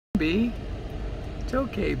Bambi. It's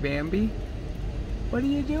okay, Bambi. What are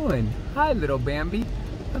you doing? Hi, little Bambi.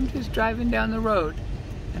 I'm just driving down the road,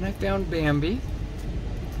 and I found Bambi.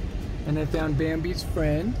 And I found Bambi's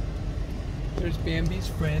friend. There's Bambi's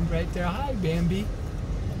friend right there. Hi, Bambi.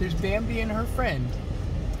 There's Bambi and her friend.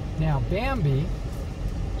 Now, Bambi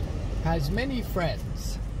has many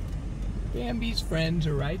friends. Bambi's friends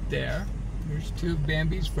are right there. There's two of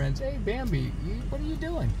Bambi's friends. Hey, Bambi, what are you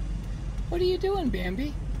doing? What are you doing,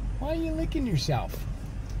 Bambi? Why are you licking yourself?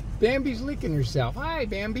 Bambi's licking herself. Hi,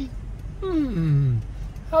 Bambi.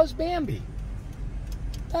 How's Bambi?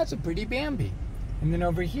 That's a pretty Bambi. And then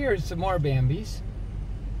over here is some more Bambis.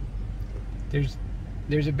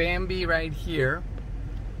 There's a Bambi right here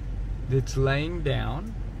that's laying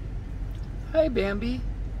down. Hi, Bambi.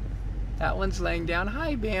 That one's laying down.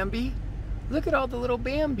 Hi, Bambi. Look at all the little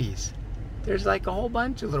Bambis. There's like a whole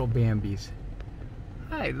bunch of little Bambis.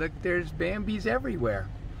 Hi, look, there's Bambis everywhere.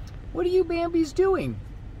 What are you Bambis doing?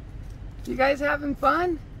 You guys having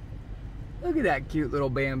fun? Look at that cute little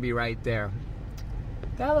Bambi right there.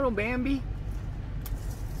 That little Bambi.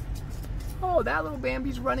 Oh, that little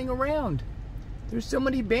Bambi's running around. There's so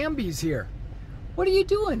many Bambis here. What are you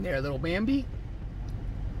doing there, little Bambi?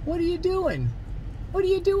 What are you doing? What are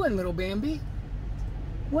you doing, little Bambi?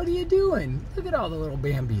 What are you doing? Look at all the little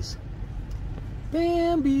Bambis.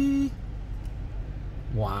 Bambi.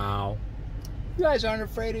 Wow. You guys aren't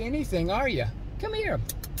afraid of anything, are you? Come here.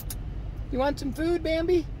 You want some food,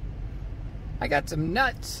 Bambi? I got some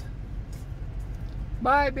nuts.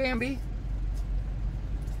 Bye, Bambi.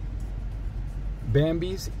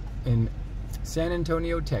 Bambi's in San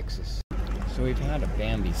Antonio, Texas. So we've had a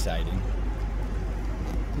Bambi sighting.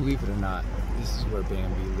 Believe it or not, this is where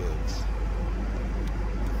Bambi lives.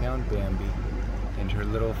 Found Bambi and her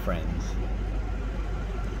little friends.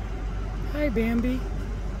 Hi, Bambi.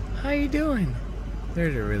 How you doing?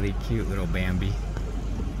 There's a really cute little Bambi.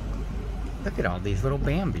 Look at all these little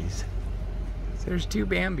Bambis. There's two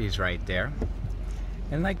Bambis right there.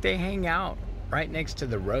 And like they hang out right next to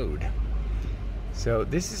the road. So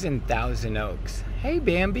this is in Thousand Oaks. Hey,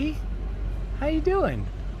 Bambi. How you doing?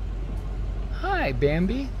 Hi,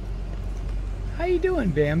 Bambi. How you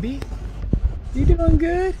doing, Bambi? You doing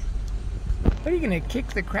good? What, are you gonna kick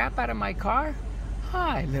the crap out of my car?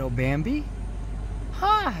 Hi, little Bambi.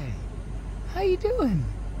 Hi. How you doing?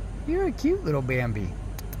 You're a cute little Bambi.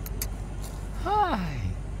 Hi.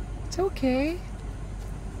 It's okay.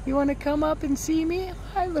 You want to come up and see me?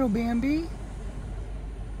 Hi, little Bambi.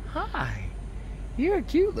 Hi. You're a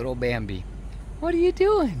cute little Bambi. What are you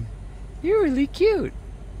doing? You're really cute.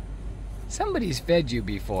 Somebody's fed you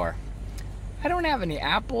before. I don't have any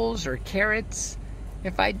apples or carrots.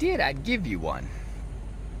 If I did, I'd give you one.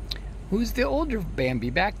 Who's the older Bambi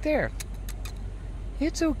back there?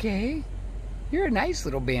 It's okay. You're a nice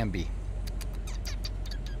little Bambi.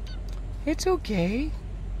 It's okay.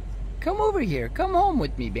 Come over here. Come home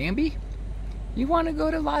with me, Bambi. You want to go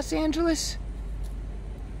to Los Angeles?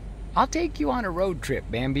 I'll take you on a road trip,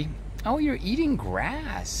 Bambi. Oh, you're eating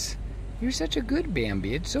grass. You're such a good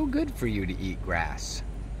Bambi. It's so good for you to eat grass.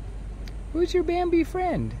 Who's your Bambi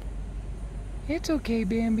friend? It's okay,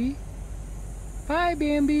 Bambi. Bye,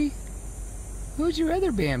 Bambi. Who's your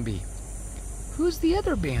other Bambi? Who's the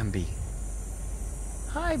other Bambi?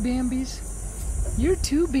 Hi, Bambis. You're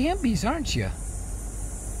two Bambis, aren't you?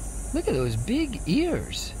 Look at those big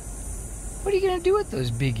ears. What are you going to do with those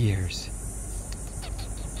big ears?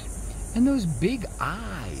 And those big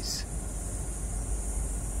eyes.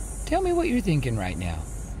 Tell me what you're thinking right now.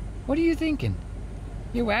 What are you thinking?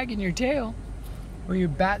 You're wagging your tail. Or you're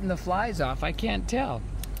batting the flies off. I can't tell.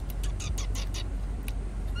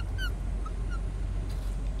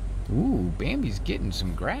 Ooh, Bambi's getting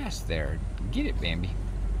some grass there. Get it, Bambi.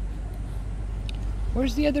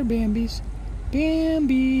 Where's the other Bambis?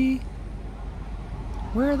 Bambi!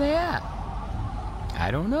 Where are they at? I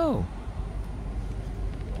don't know.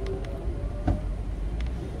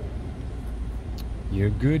 You're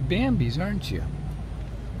good Bambis, aren't you?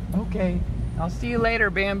 Okay, I'll see you later,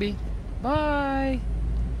 Bambi. Bye.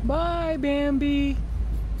 Bye, Bambi.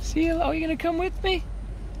 See you. Oh, you gonna come with me?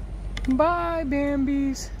 Bye,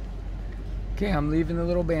 Bambis. Okay, I'm leaving the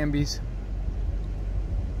little Bambis.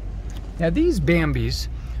 Now these Bambis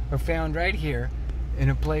are found right here in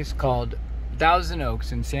a place called Thousand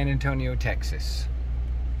Oaks in San Antonio, Texas.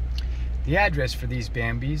 The address for these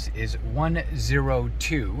Bambis is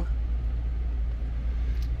 102.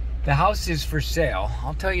 The house is for sale.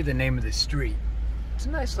 I'll tell you the name of the street. It's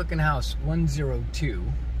a nice looking house, 102.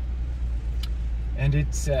 And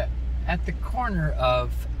it's at the corner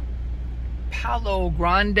of Palo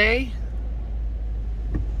Grande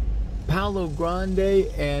Palo Grande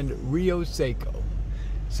and Rio Seco.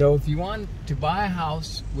 So if you want to buy a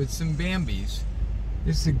house with some Bambis,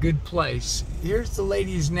 this is a good place. Here's the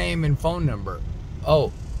lady's name and phone number.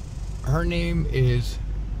 Oh, her name is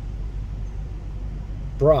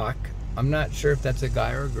Brock. I'm not sure if that's a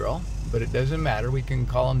guy or a girl, but it doesn't matter. We can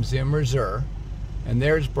call him Zim or Zer. And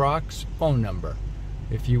there's Brock's phone number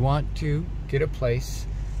if you want to get a place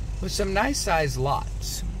with some nice sized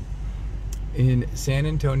lots in San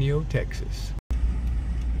Antonio, Texas.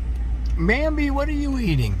 Bambi, what are you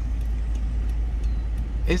eating?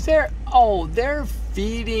 Is there, oh, they're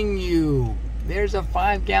feeding you. There's a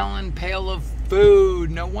 5-gallon pail of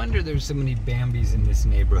food. No wonder there's so many Bambis in this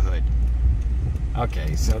neighborhood.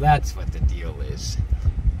 Okay, so that's what the deal is.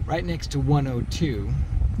 Right next to 102,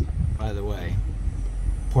 by the way,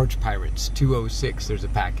 Porch Pirates 206, there's a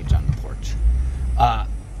package on the porch.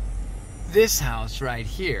 This house right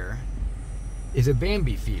here is a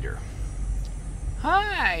Bambi feeder.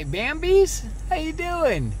 Hi, Bambis. How you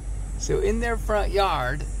doing? So in their front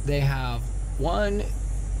yard, they have 1,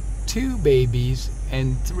 2 babies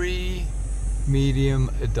and 3 medium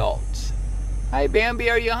adults. Hi, Bambi.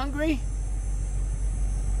 Are you hungry?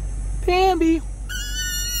 Bambi.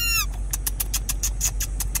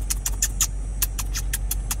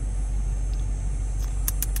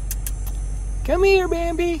 Come here,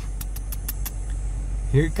 Bambi.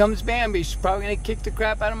 Here comes Bambi. She's probably gonna kick the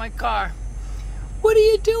crap out of my car. What are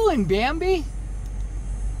you doing, Bambi?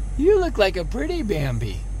 You look like a pretty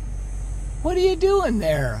Bambi. What are you doing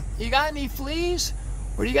there? You got any fleas?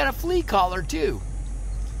 Or you got a flea collar too?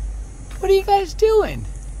 What are you guys doing?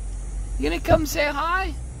 You gonna come say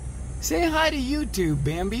hi? Say hi to YouTube,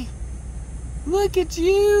 Bambi. Look at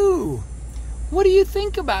you. What do you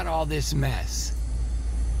think about all this mess?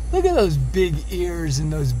 Look at those big ears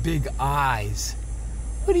and those big eyes.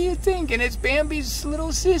 What do you think? And it's Bambi's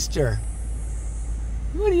little sister.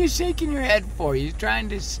 What are you shaking your head for? You trying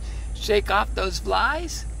to shake off those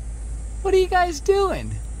flies? What are you guys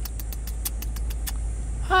doing?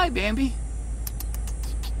 Hi, Bambi.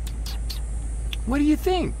 What do you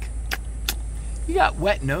think? You got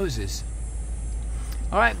wet noses.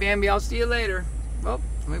 All right, Bambi, I'll see you later. Oh,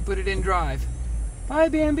 let me put it in drive. Bye,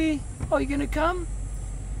 Bambi. Oh, you gonna come?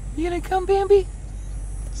 You gonna come, Bambi?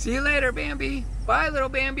 See you later, Bambi. Bye, little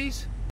Bambis.